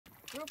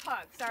Group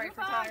hug. Sorry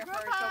for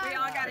photographers, but we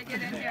all got to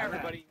get in here.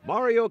 Everybody.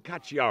 Mario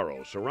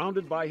Casciaro,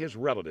 surrounded by his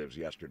relatives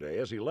yesterday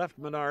as he left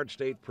Menard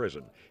State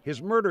Prison,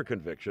 his murder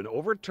conviction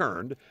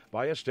overturned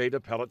by a state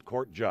appellate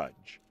court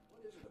judge.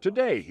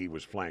 Today he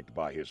was flanked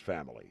by his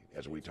family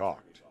as we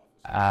talked.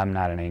 I'm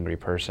not an angry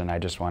person. I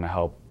just want to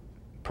help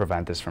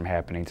prevent this from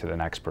happening to the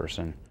next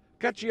person.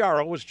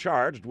 Casciaro was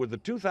charged with the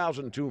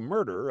 2002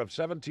 murder of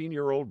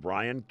 17-year-old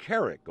Brian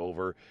Carrick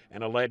over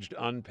an alleged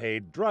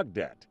unpaid drug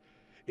debt.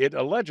 It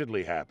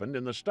allegedly happened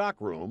in the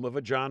stockroom of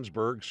a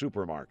Johnsburg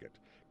supermarket.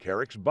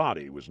 Carrick's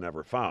body was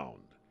never found.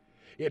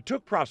 It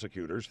took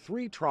prosecutors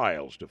 3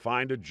 trials to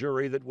find a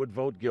jury that would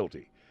vote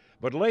guilty.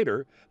 But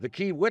later, the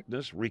key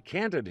witness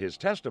recanted his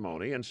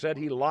testimony and said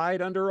he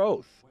lied under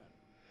oath.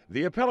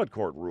 The appellate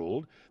court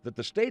ruled that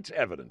the state's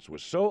evidence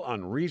was so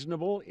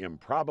unreasonable,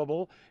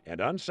 improbable, and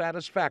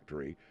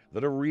unsatisfactory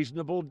that a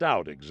reasonable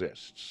doubt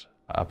exists.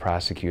 A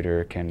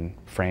prosecutor can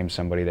frame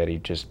somebody that he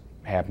just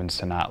happens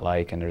to not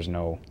like, and there's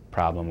no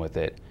problem with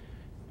it.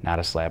 Not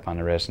a slap on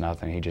the wrist,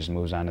 nothing. He just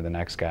moves on to the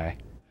next guy.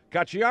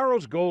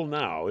 Casciaro's goal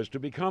now is to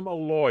become a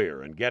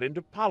lawyer and get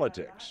into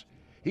politics.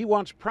 He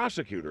wants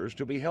prosecutors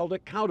to be held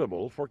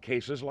accountable for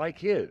cases like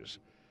his.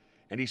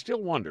 And he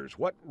still wonders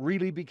what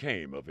really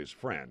became of his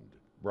friend,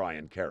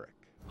 Brian Carrick.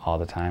 All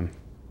the time.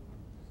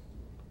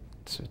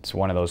 It's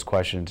one of those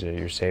questions that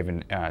you're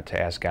saving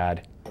to ask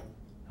God,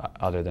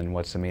 other than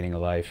what's the meaning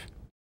of life.